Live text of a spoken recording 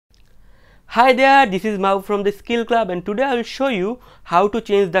Hi there, this is Mau from the Skill Club, and today I will show you how to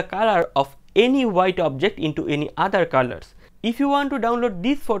change the color of any white object into any other colors. If you want to download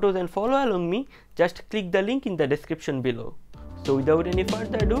these photos and follow along me, just click the link in the description below. So without any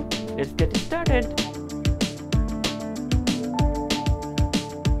further ado, let's get started.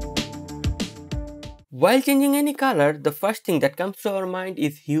 While changing any color, the first thing that comes to our mind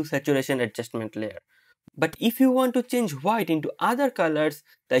is hue saturation adjustment layer. But if you want to change white into other colors,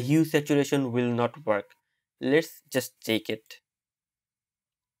 the hue saturation will not work. Let's just check it.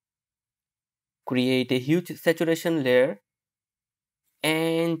 Create a hue saturation layer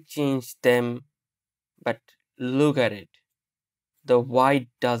and change them, but look at it. The white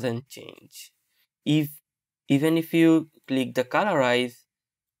doesn't change. Even if you click the colorize,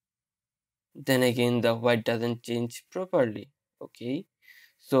 then again the white doesn't change properly. Okay,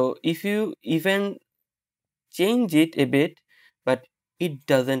 so if you even change it a bit, but it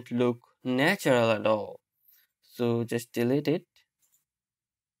doesn't look natural at all, so just delete it.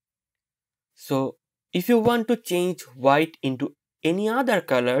 So if you want to change white into any other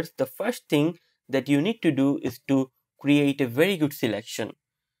colors, the first thing that you need to do is to create a very good selection.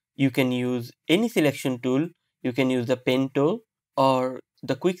 You can use any selection tool. You can use the pen tool or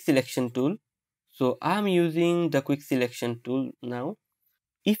the quick selection tool. So I'm using the quick selection tool now.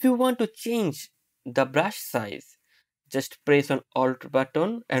 If you want to change the brush size, just press on Alt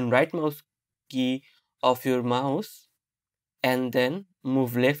button and right mouse key of your mouse and then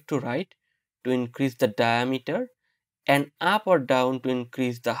move left to right to increase the diameter and up or down to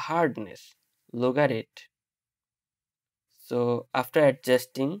increase the hardness. Look at it. So after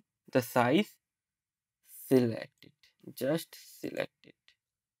adjusting the size, select it. Just select it.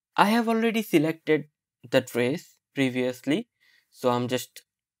 I have already selected the trace previously, so I'm just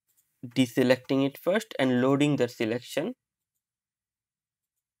deselecting it first and loading the selection.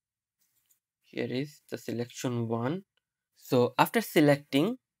 Here is the selection 1. So after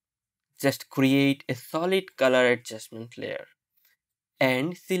selecting, just create a solid color adjustment layer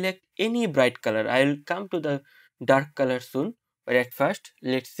and select any bright color. I will come to the dark color soon, but at first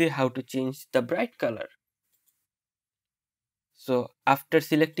let's see how to change the bright color. So after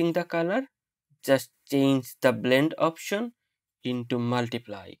selecting the color, just change the blend option into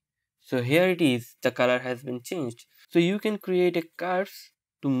multiply. So here it is, the color has been changed. So you can create a curves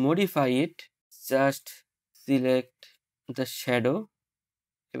to modify it. Just select the shadow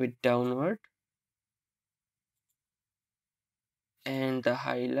a bit downward and the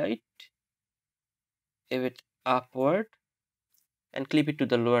highlight a bit upward and clip it to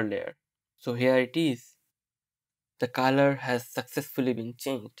the lower layer. So here it is. The color has successfully been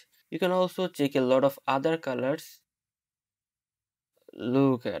changed. You can also check a lot of other colors.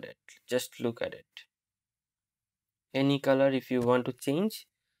 Look at it. Just look at it. Any color if you want to change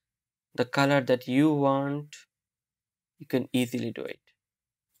the color that you want, you can easily do it.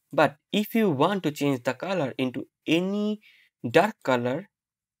 But if you want to change the color into any dark color,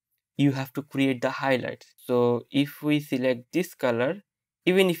 you have to create the highlights. So if we select this color,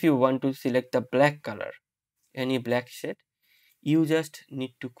 even if you want to select the black color, any black shade, you just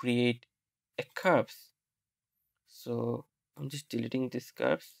need to create a curves. So I'm just deleting these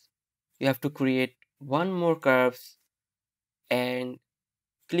curves. You have to create one more curves and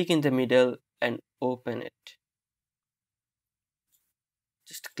click in the middle and open it.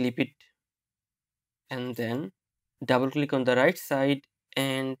 Just clip it and then double click on the right side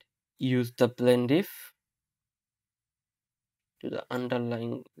and use the blend if to the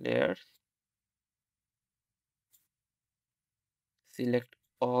underlying layers. Select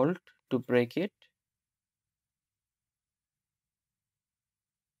Alt to break it.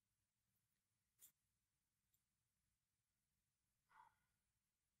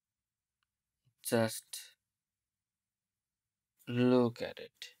 Just look at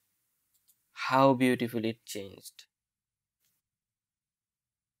it. How beautifully it changed.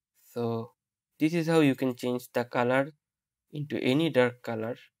 So this is how you can change the color into any dark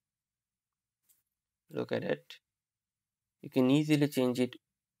color. Look at it. You can easily change it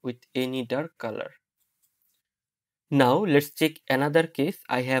with any dark color. Now let's check another case.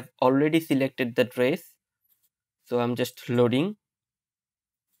 I have already selected the dress. So I'm just loading.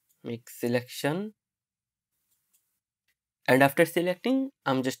 Make selection. And after selecting,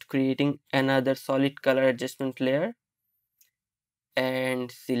 I'm just creating another solid color adjustment layer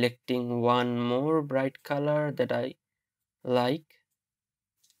and selecting one more bright color that I like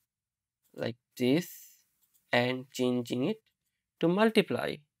this, and changing it to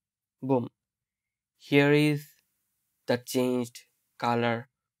multiply. Boom. Here is the changed color.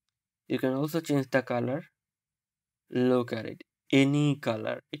 You can also change the color. Look at it. any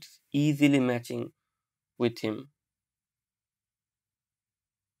color. It's easily matching with him.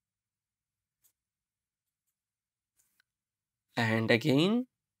 And again,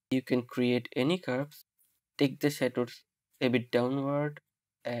 you can create any curves. Take the shadows a bit downward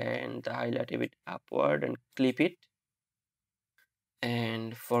and the highlight a bit upward and clip it.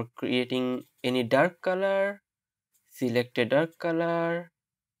 And for creating any dark color, select a dark color,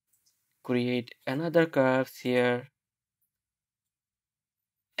 create another curves here,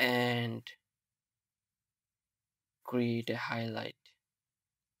 and create a highlight.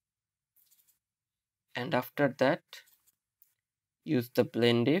 And after that, use the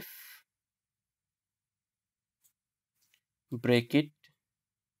blend if, break it,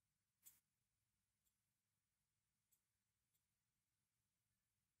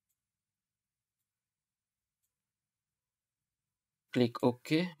 click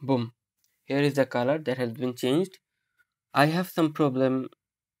OK, boom. Here is the color that has been changed. I have some problem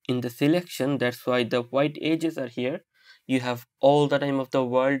in the selection, that's why the white edges are here. You have all the time of the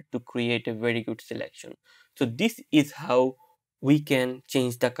world to create a very good selection. So this is how we can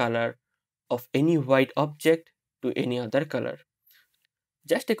change the color of any white object to any other color.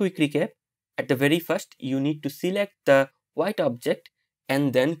 Just a quick recap. At the very first, you need to select the white object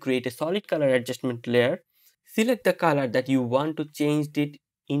and then create a solid color adjustment layer. Select the color that you want to change it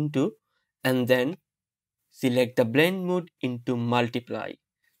into and then select the blend mode into multiply.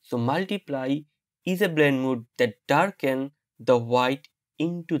 So multiply is a blend mode that darken the white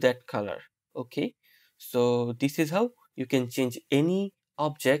into that color. Okay, so this is how you can change any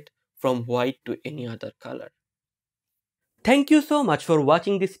object from white to any other color. Thank you so much for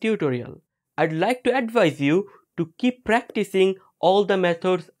watching this tutorial. I'd like to advise you to keep practicing all the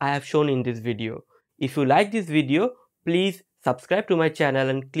methods I have shown in this video. If you like this video, please subscribe to my channel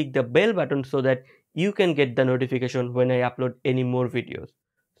and click the bell button so that you can get the notification when I upload any more videos.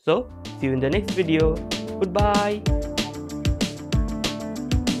 So, see you in the next video. Goodbye.